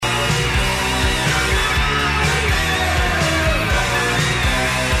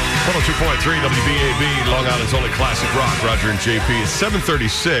WBAB, Long Island's only classic rock. Roger and JP. It's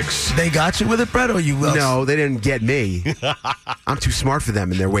 7:36. They got you with it, Brett, or you will? No, they didn't get me. I'm too smart for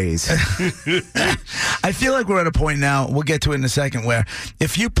them in their ways. I feel like we're at a point now, we'll get to it in a second, where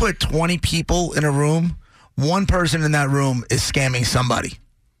if you put 20 people in a room, one person in that room is scamming somebody.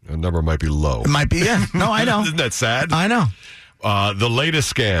 The number might be low. It might be, yeah. No, I know. Isn't that sad? I know. The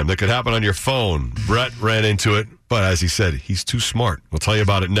latest scam that could happen on your phone. Brett ran into it, but as he said, he's too smart. We'll tell you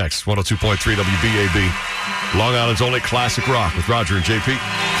about it next. 102.3 WBAB, Long Island's only classic rock with Roger and JP.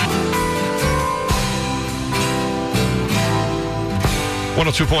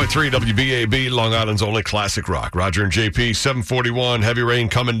 102.3 WBAB, Long Island's only classic rock. Roger and JP, 741, heavy rain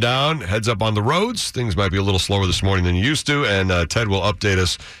coming down. Heads up on the roads. Things might be a little slower this morning than you used to, and Ted will update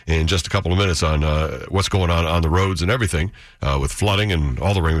us in just a couple of minutes on what's going on the roads and everything with flooding and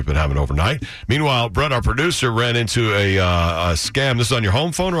all the rain we've been having overnight. Meanwhile, Brett, our producer, ran into a scam. This is on your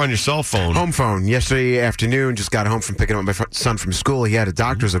home phone or on your cell phone? Home phone. Yesterday afternoon, just got home from picking up my son from school. He had a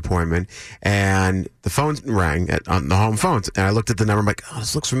doctor's appointment, and the phone rang on the home phone, and I looked at the number. I'm like, oh,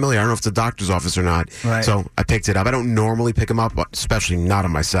 this looks familiar. I don't know if it's a doctor's office or not. Right. So I picked it up. I don't normally pick them up, especially not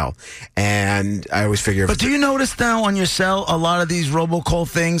on my cell. And I always figure... But do you notice now on your cell, a lot of these robocall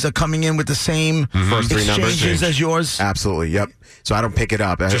things are coming in with the same First three numbers exchanges as yours? Absolutely, yep. So I don't pick it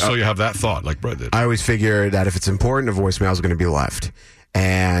up. Just so you have that thought, like Brett did. I always figure that if it's important, a voicemail is going to be left.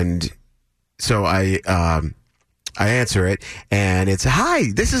 And so I answer it, and it's,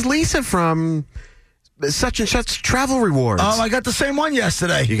 hi, this is Lisa from... such and such travel rewards. Oh, I got the same one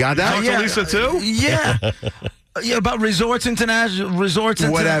yesterday. You got that? Talk to Lisa too? Yeah. Yeah, about Resorts International,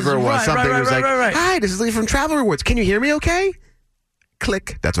 Whatever it was. Right, Something was like, right. hi, this is Lisa from Travel Rewards. Can you hear me okay?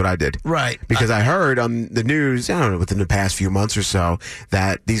 Click. That's what I did. Right. Because I heard on the news, I don't know, within the past few months or so,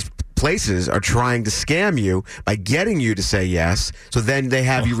 that these places are trying to scam you by getting you to say yes. So then they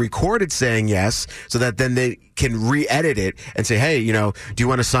have you recorded saying yes, so that then they can re-edit it and say, hey, do you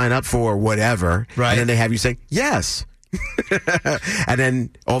want to sign up for whatever? Right. And then they have you say yes. And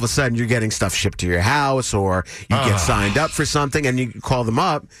then all of a sudden you're getting stuff shipped to your house, or you get signed up for something, and you call them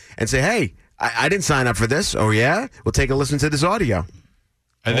up and say, hey, I didn't sign up for this. Oh, yeah? We'll take a listen to this audio.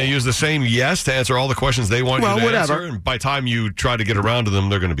 And they use the same yes to answer all the questions they want you to answer. And by the time you try to get around to them,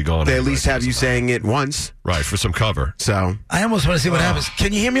 they're going to be gone. They at least have you saying it once. Right, for some cover. So I almost want to see what happens.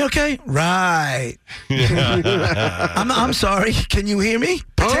 Can you hear me okay? Right. I'm sorry. Can you hear me?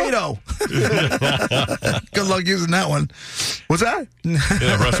 Potato. Good luck using that one. What's that?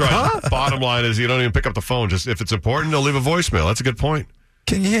 Yeah, that's right. Bottom line is you don't even pick up the phone. Just if it's important, they'll leave a voicemail. That's a good point.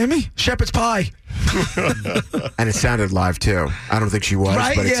 Can you hear me? Shepherd's pie. And it sounded live, too. I don't think she was.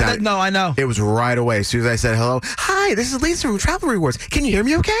 Right? But it Yeah, sounded, no, I know. It was right away. As soon as I said hello, hi, this is Lisa from Travel Rewards. Can you hear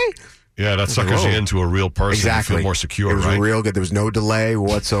me okay? Yeah, that suckers you into a real person. Exactly. You feel more secure, it was right? real good. There was no delay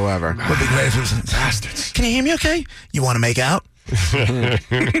whatsoever. What big races. Bastards. Can you hear me okay? You want to make out?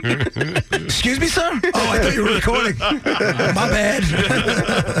 Excuse me, sir? Oh, I thought you were recording. My bad.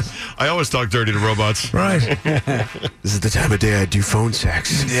 I always talk dirty to robots. Right. This is the time of day I do phone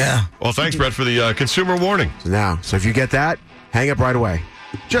sex. Yeah. Well, thanks, Brett, for the consumer warning. So if you get that, hang up right away.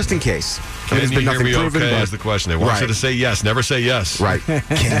 Just in case. Can There's you been hear nothing me proven, okay but- is the question. They want you to say yes. Never say yes. Right.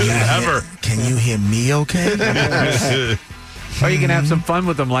 Can you Ever. Can you hear me okay? Or you can have some fun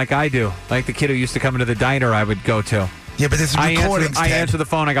with them like I do. Like the kid who used to come into the diner I would go to. Yeah, but this is recordings, I Ted. answer the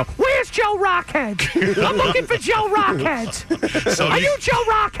phone. I go, where's Joe Rockhead? I'm looking for Joe Rockhead. So Are you Joe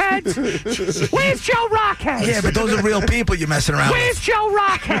Rockhead? Where's Joe Rockhead? Yeah, but those are real people you're messing around Where's with. Joe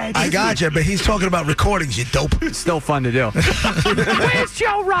Rockhead? I got you, but he's talking about recordings, you dope. It's still fun to do. Where's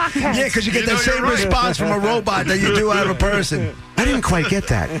Joe Rockhead? Yeah, because you get You the know same you're right. response from a robot that you do out of a person. I didn't quite get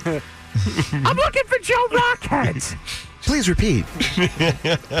that. I'm looking for Joe Rockhead. Please repeat.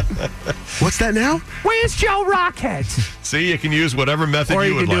 What's that now? Where's Joe Rockhead? See, you can use whatever method Or you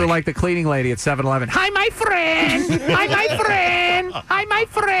you would can do like. like the cleaning lady at 7-Eleven. Hi, my friend. Hi, my friend. Hi, my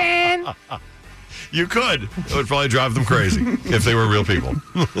friend. You could. It would probably drive them crazy if they were real people.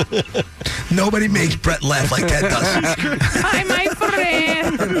 Nobody makes Brett laugh like Ted does. Hi, my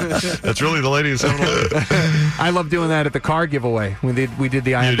friend. That's really the lady in 7-Eleven. I love doing that at the car giveaway. We did the You did?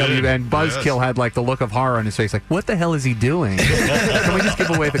 IMW, and Buzzkill had like the look of horror on his face, like, what the hell is he doing? Can we just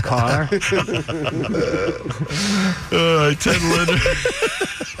give away the car? Ted Linder.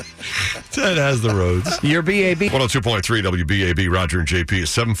 Ted has the roads. Your BAB. 102.3 WBAB, Roger and JP is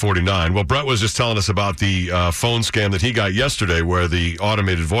 749. Well, Brett was just telling us about the phone scam that he got yesterday where the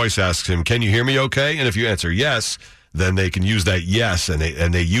automated voice asks him, can you hear me okay? And if you answer yes, then they can use that yes, and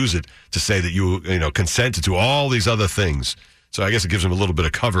they use it to say that you consented to all these other things. So I guess it gives them a little bit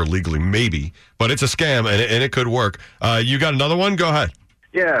of cover legally, maybe. But it's a scam, and it could work. You got another one? Go ahead.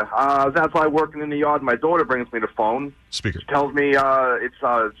 Yeah, that's why working in the yard. My daughter brings me the phone. Speaker. She tells me it's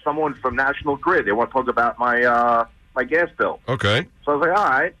someone from National Grid. They want to talk about my my gas bill. Okay. So I was like, all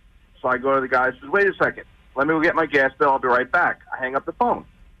right. So I go to the guy and says, wait a second. Let me go get my gas bill. I'll be right back. I hang up the phone.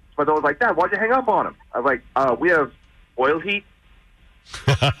 So my daughter's like, Dad, why'd you hang up on him? I was like, we have oil heat.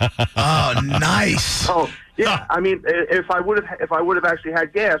 Oh, nice. Oh, yeah. I mean, if I would have actually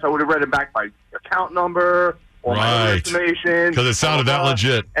had gas, I would have read him back my account number or my other information. Because it sounded that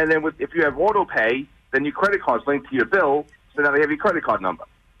legit. And then if you have auto pay, then your credit card's linked to your bill, so now they have your credit card number.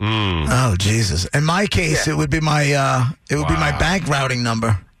 Oh, Jesus. In my case, it would be my be my bank routing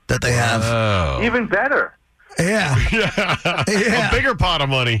number that they have. Oh. Even better. Yeah. A bigger pot of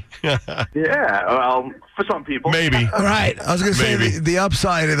money. Yeah, well, for some people. Maybe. Right. I was going to say the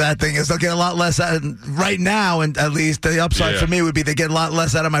upside of that thing is they'll get a lot less out right now, and at least the upside for me would be they get a lot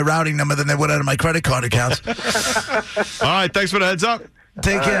less out of my routing number than they would out of my credit card accounts. All right, thanks for the heads up.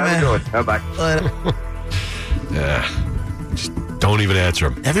 Take care, man. Bye. Yeah. Just don't even answer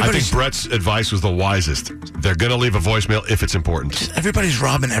them. I think Brett's advice was the wisest. They're going to leave a voicemail if it's important. Everybody's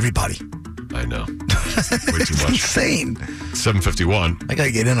robbing everybody. I know. Way too much. Insane. 7:51. I got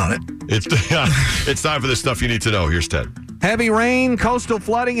to get in on it. It's time for the stuff you need to know. Here's Ted. Heavy rain, coastal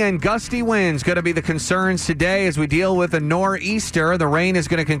flooding, and gusty winds going to be the concerns today as we deal with a nor'easter. The rain is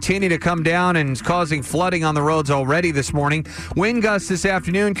going to continue to come down and is causing flooding on the roads already this morning. Wind gusts this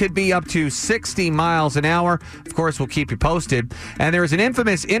afternoon could be up to 60 miles an hour. Of course, we'll keep you posted. And there was an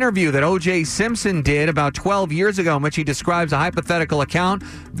infamous interview that O.J. Simpson did about 12 years ago in which he describes a hypothetical account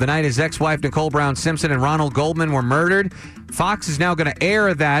of the night his ex-wife Nicole Brown Simpson and Ronald Goldman were murdered. Fox is now going to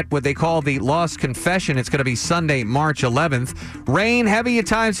air that, what they call the Lost Confession. It's going to be Sunday, March 11th. Rain, heavy at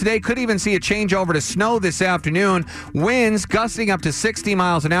times today. Could even see a changeover to snow this afternoon. Winds gusting up to 60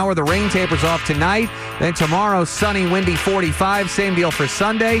 miles an hour. The rain tapers off tonight. Then tomorrow, sunny, windy 45. Same deal for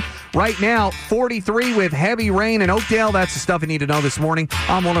Sunday. Right now, 43 with heavy rain in Oakdale. That's the stuff you need to know this morning.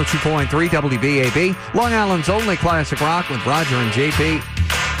 I'm 102.3 WBAB. Long Island's only classic rock with Roger and JP.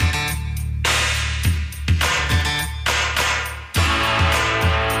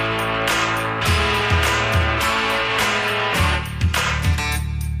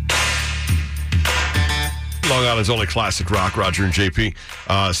 Long Island's only classic rock, Roger and JP.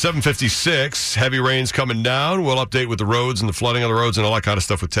 7:56, heavy rains coming down. We'll update with the roads and the flooding on the roads and all that kind of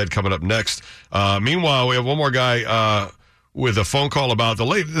stuff with Ted coming up next. Meanwhile, we have one more guy with a phone call about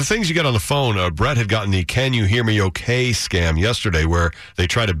the things you get on the phone. Brett had gotten the "Can you hear me okay" scam yesterday where they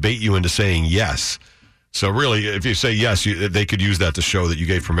try to bait you into saying yes. So really, if you say yes, they could use that to show that you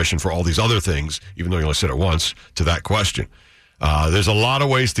gave permission for all these other things, even though you only said it once, to that question. There's a lot of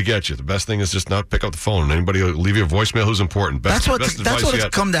ways to get you. The best thing is just not pick up the phone. Anybody will leave you a voicemail who's important. That's what it's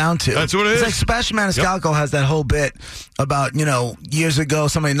come down to. That's what it is. It's like Sebastian Maniscalco has that whole bit about, years ago,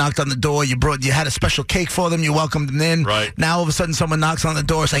 somebody knocked on the door, you had a special cake for them, you welcomed them in. Right. Now all of a sudden someone knocks on the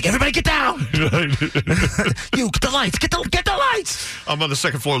door, it's like, everybody get down! You, get the lights, get the lights! I'm on the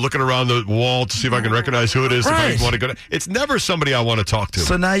second floor looking around the wall to see if I can recognize who it is. Right. If I want to go. It's never somebody I want to talk to.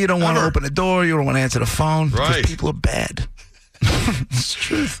 So now you don't want to open the door, you don't want to answer the phone, right. Because people are bad. It's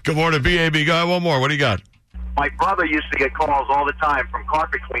true. Good morning, BAB guy. One more. What do you got? My brother used to get calls all the time from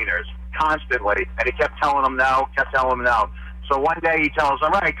carpet cleaners, constantly, and he kept telling them no. So one day he tells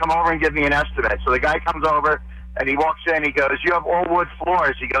them, all right, come over and give me an estimate. So the guy comes over, and he walks in, he goes, you have all wood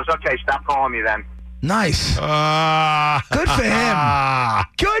floors. He goes, okay, stop calling me then. Nice. Good for him.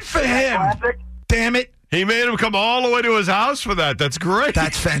 Good for him. Classic? Damn it. He made him come all the way to his house for that. That's great.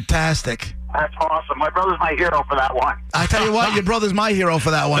 That's fantastic. That's awesome. My brother's my hero for that one. I tell you what, your brother's my hero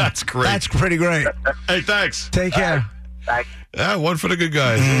for that one. That's great. That's pretty great. Hey, thanks. Take care. Thanks. Yeah, one for the good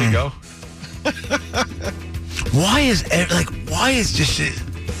guys. There you go. Why is just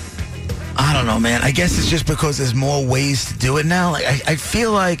I don't know, man. I guess it's just because there's more ways to do it now. Like I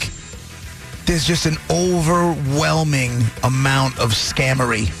feel like there's just an overwhelming amount of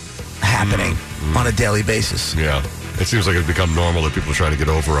scammery happening on a daily basis. Yeah. It seems like it's become normal that people are trying to get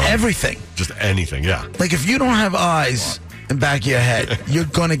over on everything. Just anything, yeah. Like if you don't have eyes in the back of your head, you're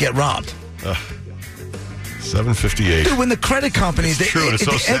going to get robbed. 7:58. Dude, when the credit companies, the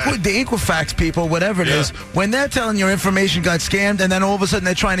Equifax people, whatever it is, when they're telling your information got scammed and then all of a sudden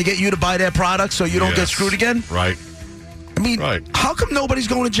they're trying to get you to buy their products so you don't get screwed again? Right. I mean, how come nobody's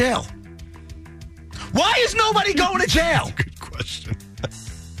going to jail? Why is nobody going to jail? Good question.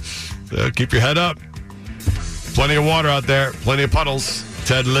 Keep your head up. Plenty of water out there. Plenty of puddles.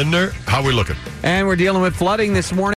 Ted Lindner, how are we looking? And we're dealing with flooding this morning.